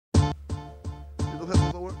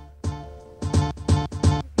that work?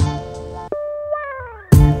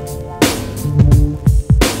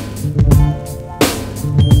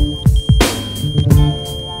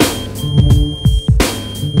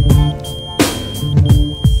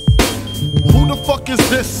 Who the fuck is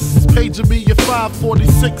this? Paging me at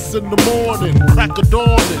 5:46 in the morning. Crack of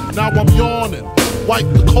dawning, now I'm yawning.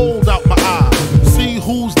 Wipe the cold out my eye. See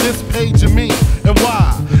who's this paging me and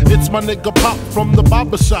why? It's my nigga Pop from the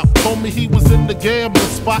barber shop. Told me he was in the gambling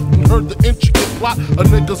spot and heard the intricate plot. A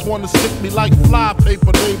niggas wanna stick me like fly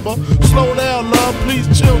paper, neighbor. Slow down, love, please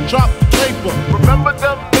chill, drop the paper. Remember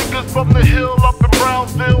them niggas from the hill up in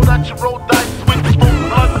Brownsville that you rolled dice with, smoked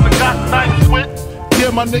blunts and got nice with? Yeah,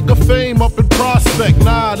 my nigga Fame up in Prospect.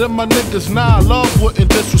 Nah, them my niggas, nah, love wouldn't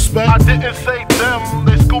disrespect. I didn't say them,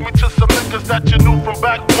 they schooled me to some niggas that you knew from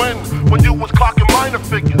back when you was clocking minor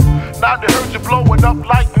figures. Now they heard you blowing up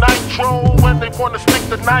like nitro, when they wanna stick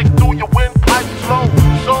the knife through your windpipe slow.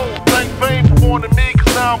 So, thank Fame for warning me,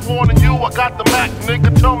 cause now I'm warning you. I got the Mac, nigga,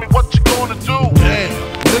 tell me what you gonna do. Damn,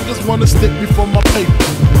 niggas wanna stick me for my paper.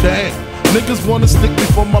 Damn, niggas wanna stick me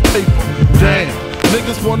for my paper. Damn.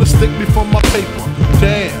 Niggas wanna stick me for my paper.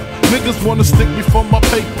 Damn, niggas wanna stick me for my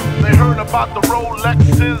paper. They heard about the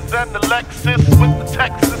Rolexes and the Lexus with the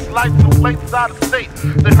Texas license plates out of state.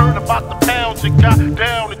 They heard about the pounds you got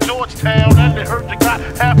down in Georgetown, and they heard you got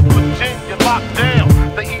half of Virginia locked down.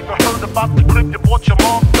 They even heard about the crib you bought your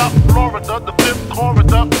mom South Florida, the 5th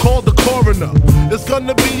corridor. Call the coroner. There's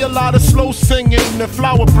gonna be a lot of slow singing and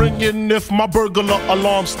flower bringing if my burglar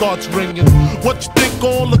alarm starts ringing. What you think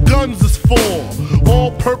all the guns is for?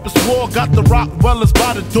 All-purpose war, got the Rottweilers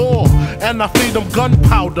by the door. And I feed them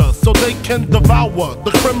gunpowder so they can devour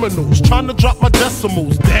the criminals, trying to drop my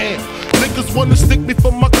decimals. Damn, niggas wanna stick me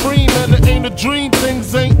for my cream, and it ain't a dream,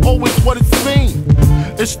 things ain't always what it seems.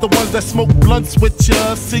 It's the ones that smoke blunts with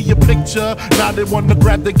ya, see your picture, now they wanna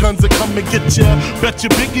grab their guns and come and get ya. Bet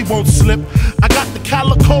your Biggie won't slip. I got the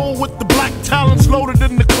calico with the black talons loaded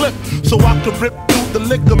in the clip, so I can rip through the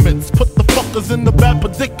ligaments, put the fuckers in the bad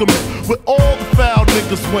predicament where all the foul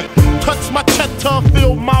niggas went. Touch my cheddar,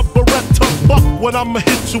 feel my Beretta. Fuck what I'ma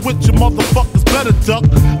hit you with, your motherfuckers better duck.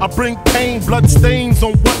 I bring pain, blood stains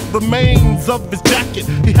on what remains of his jacket.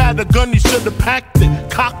 He had a gun, he should've packed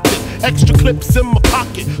it, cocked it. Extra clips in my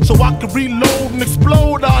pocket so I can reload and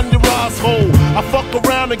explode on your asshole. I fuck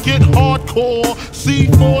around and get hardcore.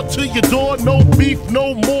 C4 to your door, no beef,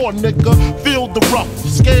 no more, nigga. Feel the rough,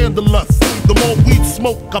 scandalous. The more weed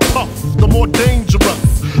smoke I puff, the more dangerous.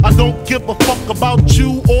 I don't give a fuck about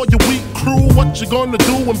you or your weak crew. What you gonna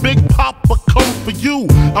do when Big Papa come for you?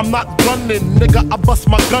 I'm not running, nigga, I bust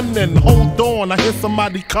my gun in. Hold on, I hear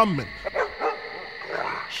somebody coming.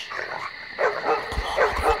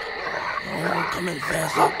 Come in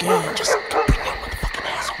fast as I can. Just bring your motherfucking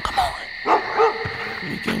ass on. Come on.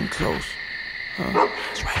 We getting close. Huh?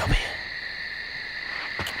 It's right over here.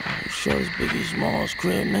 You sure it's Biggie Small's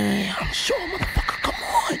crib, man? Yeah, I'm sure, motherfucker. Come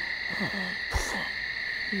on.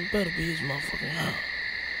 You better be his motherfucking house.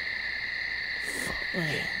 Fuck,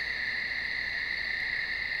 man.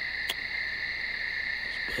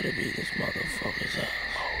 This better be this motherfucker's house.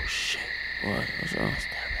 Oh, shit. What? What's wrong? What's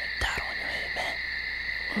that red dot on your head, man?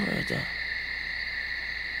 What red dot?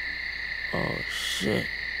 Oh shit,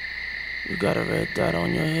 you got a red dot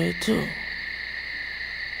on your head too.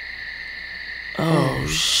 Oh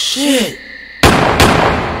shit.